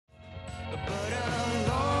But I'm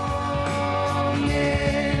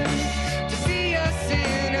longing to see us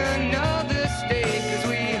in another state, 'cause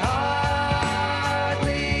we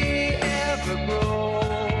hardly ever grow.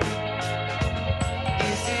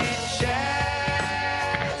 Is it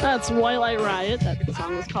just... That's White Light Riot. That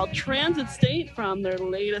song was called Transit State from their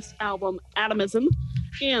latest album, Atomism.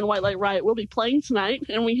 And White Light Riot will be playing tonight.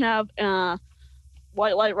 And we have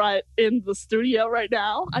White Light Riot in the studio right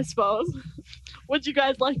now, I suppose. Would you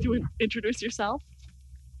guys like to introduce yourself?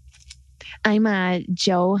 I'm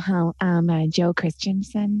Joe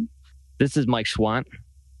Christiansen. This is Mike Schwandt.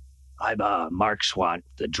 I'm Mark Schwandt,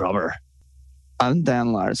 the drummer. I'm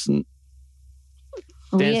Dan Larsen.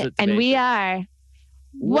 We are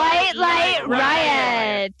White Light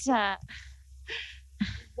Riot.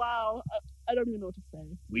 Wow. I don't even know what to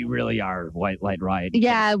say. We really are White Light Riot.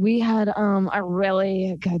 Yeah, we had a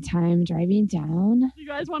really good time driving down. Do you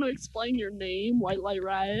guys want to explain your name, White Light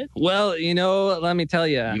Riot? Well, let me tell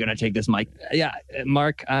you. You gonna take this, Mike? Yeah,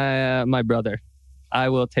 Mark, my brother. I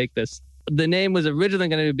will take this. The name was originally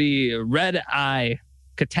going to be Red Eye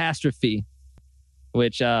Catastrophe,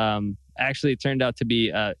 which actually turned out to be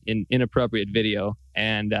an inappropriate video,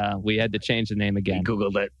 and we had to change the name again. We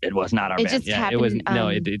Googled it. It was not our band. Just happened, it was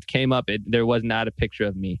it came up. There was not a picture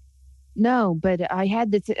of me. No, but I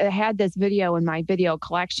had this video in my video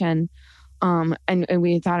collection, and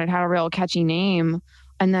we thought it had a real catchy name.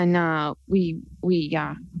 And then we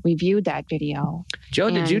viewed that video. Joe,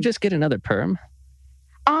 did you just get another perm?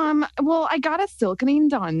 Well, I got a silkening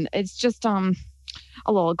done. It's just a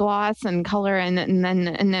little gloss and color, and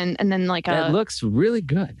then like a. That looks really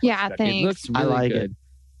good. Yeah, thanks. It looks really I like good. it.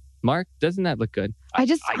 Mark, doesn't that look good? I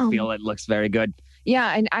feel it looks very good.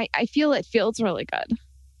 Yeah, and I feel it feels really good.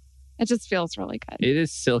 It just feels really good. It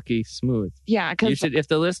is silky smooth. Yeah, because if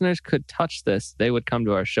the listeners could touch this, they would come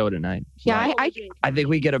to our show tonight. yeah, I think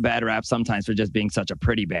we get a bad rap sometimes for just being such a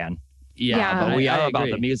pretty band. Yeah. But we I are about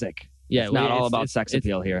agree. the music. Yeah, it's not all about sex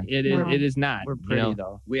appeal here. It is. No. It is not. We're pretty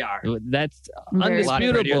though. We are. That's Very A lot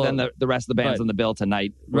prettier undisputable. than the rest of the bands But- on the bill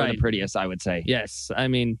tonight. We're Right. the prettiest, I would say. Yes, I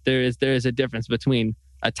mean there is a difference between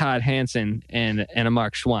a Todd Hansen and a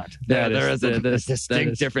Mark Schwandt. There is a distinct that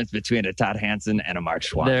is- difference between a Todd Hansen and a Mark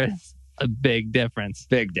Schwandt. There's a big difference.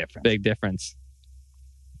 Big difference. Big difference.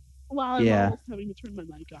 Wow, I'm Yeah. almost having to turn my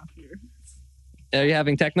mic off here. Are you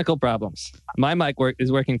having technical problems? My mic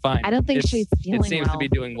is working fine. I don't think she's feeling It seems to well. be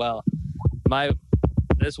doing well.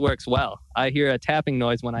 This works well. I hear a tapping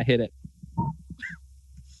noise when I hit it.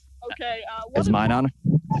 Okay. What Is mine on?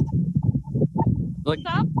 Look,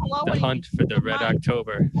 Stop blowing. the hunt for the Red Mine.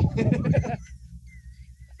 October.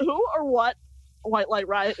 Who or what White Light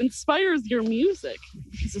Riot inspires your music?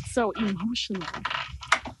 Because it's so emotional.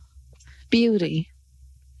 beauty,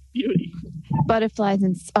 Beauty. butterflies,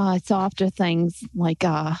 and softer things like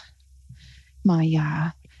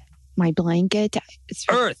my blanket. It's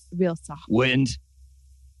Earth. real soft. Wind.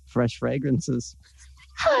 Fresh fragrances.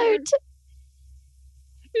 Heart.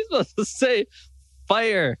 You're supposed to say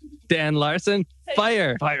fire, Dan Larsen. Hey,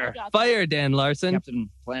 Fire. Fire. I got that. Fire, Dan Larsen. Captain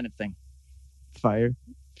Planet thing. Fire.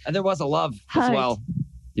 And there was a love Heart. as well.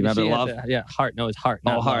 You remember She had love? yeah, heart. No, it's heart.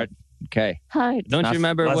 Oh, not heart. love. Okay. Heart. Don't you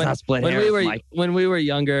remember Let's when, not split when we hairs, were Mike. when we were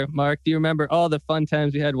younger, Mark? Do you remember all the fun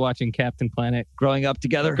times we had watching Captain Planet, Growing up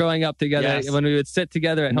together growing up together? Yes. When we would sit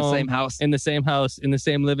together at in the home, same house. in the same house, in the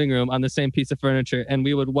same living room, on the same piece of furniture, and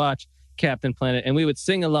we would watch Captain Planet, and we would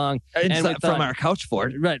sing along. And we from thought- our couch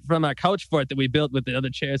fort. Right, from our couch fort that we built with the other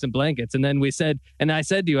chairs and blankets. And then we said, and I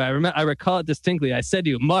said to you, I recall it distinctly. I said to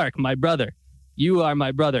you, Mark, my brother, you are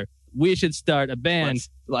my brother. We should start a band.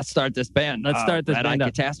 Let's start this band. Let's start this Red band Eye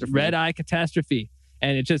up. Catastrophe. Red Eye Catastrophe.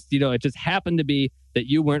 And it just happened to be that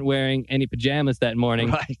you weren't wearing any pajamas that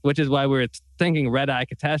morning, Right. which is why we were thinking Red Eye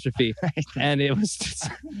Catastrophe. And it was just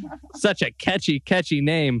such a catchy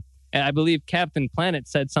name. And I believe Captain Planet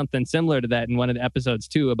said something similar to that in one of the episodes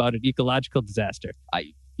too, about an ecological disaster.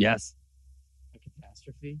 Yes. A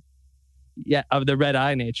catastrophe? Yeah, of the red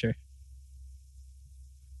eye nature.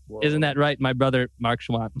 Whoa. Isn't that right, my brother Mark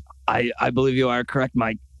Schwandt? I believe you are correct,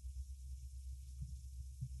 Mike.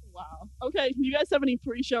 Wow. Okay. Do you guys have any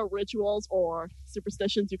pre-show rituals or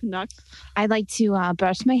superstitions you conduct? I like to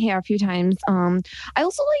brush my hair a few times. I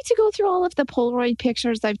also like to go through all of the Polaroid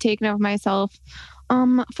pictures I've taken of myself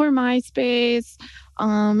for MySpace.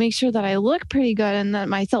 Make sure that I look pretty good and that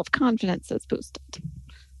my self-confidence is boosted.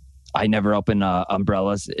 I never open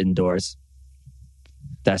umbrellas indoors.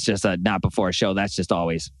 That's just not before a show. That's just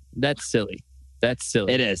always. That's silly. That's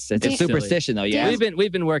silly. It is. It's It's a superstition, though. Yeah.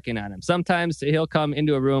 We've been working on him. Sometimes he'll come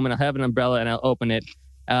into a room and I'll have an umbrella and I'll open it.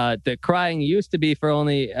 The crying used to be for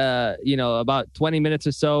only about 20 minutes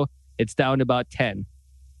or so. It's down to about 10.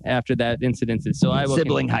 after that incident. So I will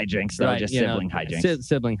Sibling hijinks, though, Right, just you know, sibling hijinks.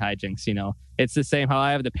 Sibling hijinks, you know. It's the same how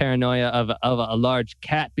I have the paranoia of a large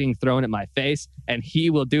cat being thrown at my face, and he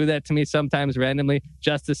will do that to me sometimes randomly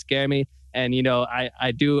just to scare me. And you know,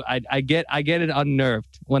 I get it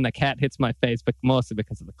unnerved when the cat hits my face, but mostly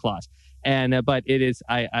because of the claws. And but it is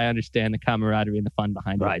I understand the camaraderie and the fun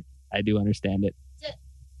behind it. I do understand it.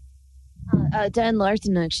 Dan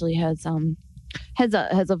Larsen actually has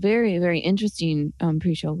a very, very interesting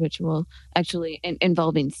pre-show ritual actually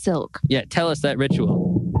involving silk. Yeah, tell us that ritual.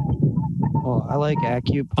 Oh, I like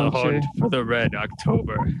acupuncture. For the Red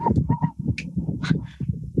October.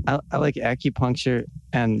 I like acupuncture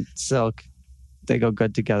and silk. They go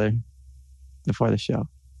good together before the show.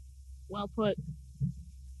 Well put.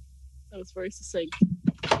 That was very succinct.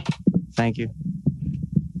 Thank you.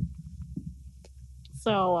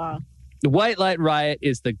 So, The White Light Riot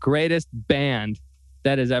is the greatest band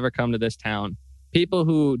that has ever come to this town. People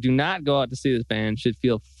who do not go out to see this band should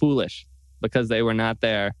feel foolish because they were not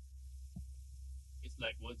there. It's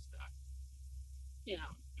like Woodstock. yeah.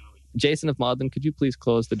 Jason of Malden, could you please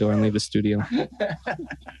close the door and leave the studio?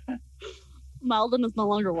 Malden is no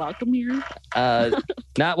longer welcome here.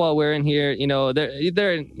 Not while we're in here. You know, they're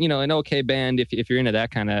you know, an okay band if you're into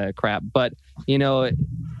that kind of crap. But you know,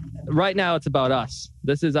 right now it's about us.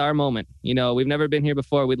 This is our moment. You know, we've never been here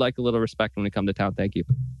before. We'd like a little respect when we come to town. Thank you.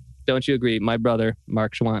 Don't you agree, my brother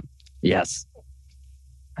Mark Schwandt? Yes.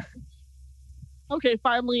 Okay,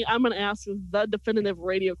 finally, I'm going to ask the definitive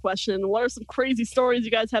radio question. What are some crazy stories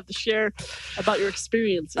you guys have to share about your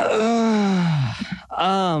experiences?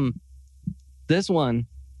 This one,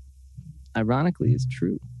 ironically, is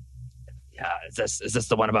true. Yeah. Is this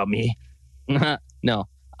the one about me? No.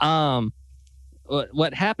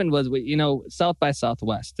 What happened was, you know, South by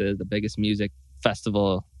Southwest is the biggest music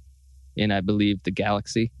festival in, I believe, the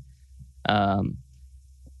galaxy,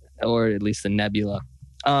 or at least the nebula.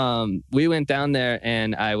 We went down there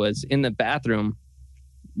and I was in the bathroom,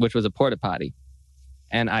 which was a porta potty,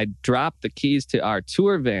 and I dropped the keys to our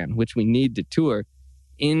tour van, which we need to tour,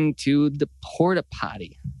 into the porta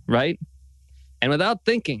potty, right? And without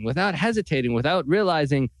thinking, without hesitating, without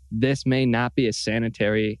realizing this may not be a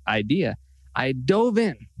sanitary idea, I dove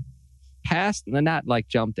in past, not like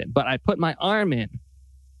jumped in, but I put my arm in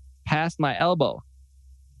past my elbow,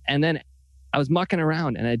 and then I was mucking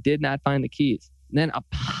around and I did not find the keys. Then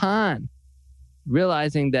upon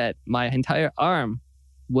realizing that my entire arm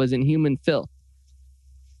was in human filth,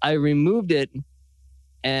 I removed it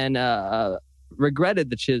and regretted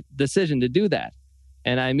the decision to do that.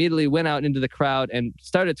 And I immediately went out into the crowd and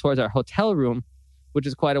started towards our hotel room, which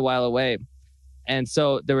is quite a while away. And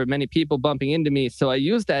so there were many people bumping into me. So I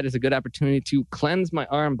used that as a good opportunity to cleanse my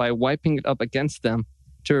arm by wiping it up against them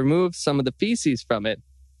to remove some of the feces from it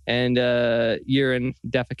and urine,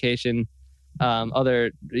 defecation,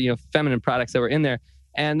 other, you know, feminine products that were in there.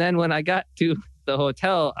 And then when I got to the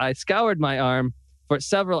hotel, I scoured my arm for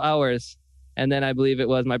several hours. And then I believe it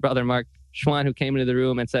was my brother, Mark Schwandt, who came into the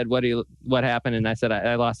room and said, what happened? And I said,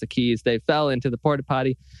 I lost the keys. They fell into the porta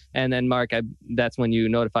potty. And then Mark, that's when you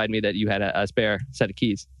notified me that you had a spare set of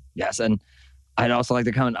keys. Yes. And I'd also like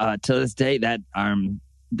to comment, to this day, that arm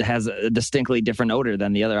has a distinctly different odor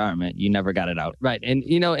than the other arm. You never got it out. Right. And,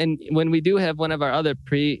 you know, and when we do have one of our other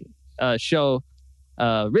show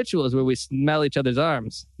rituals where we smell each other's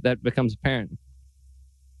arms, that becomes apparent.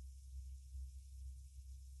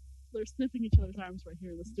 They're sniffing each other's arms right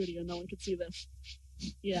here in the studio. No one can see this.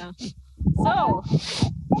 Yeah. So.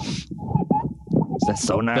 Is that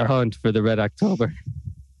sonar? The hunt for the Red October.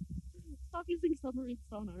 Stop using submarine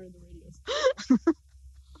sonar in the radios.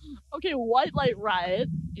 Okay, White Light Riot.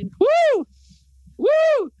 Woo! Woo!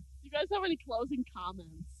 Do you guys have any closing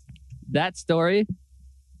comments? That story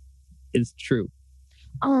is true.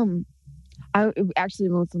 I actually,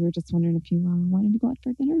 Melissa, we were just wondering if you wanted to go out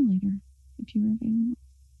for dinner later, if you were available.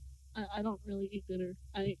 I don't really eat dinner.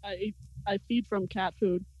 I feed from cat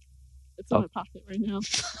food. It's in my pocket right now.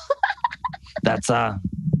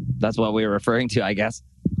 That's what we were referring to, I guess.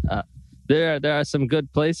 There are some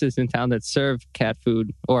good places in town that serve cat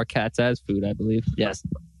food or cats as food, I believe. Yes.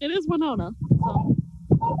 It is Winona. So.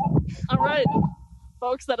 All right,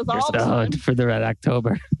 folks, that is all the The time. hunt for the Red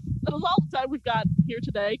October. That is all the time we've got here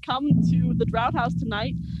today. Come to the Drought House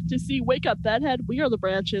tonight to see Wake Up Bedhead, We Are the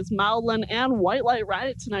Branches, Maudlin, and White Light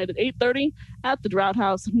Riot tonight at 8:30 at the Drought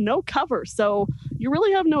House. No cover, so you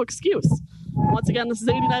really have no excuse. Once again, this is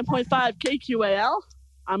 89.5 KQAL.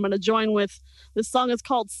 I'm going to join with this song. It's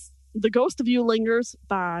called The Ghost of You Lingers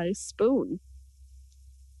by Spoon.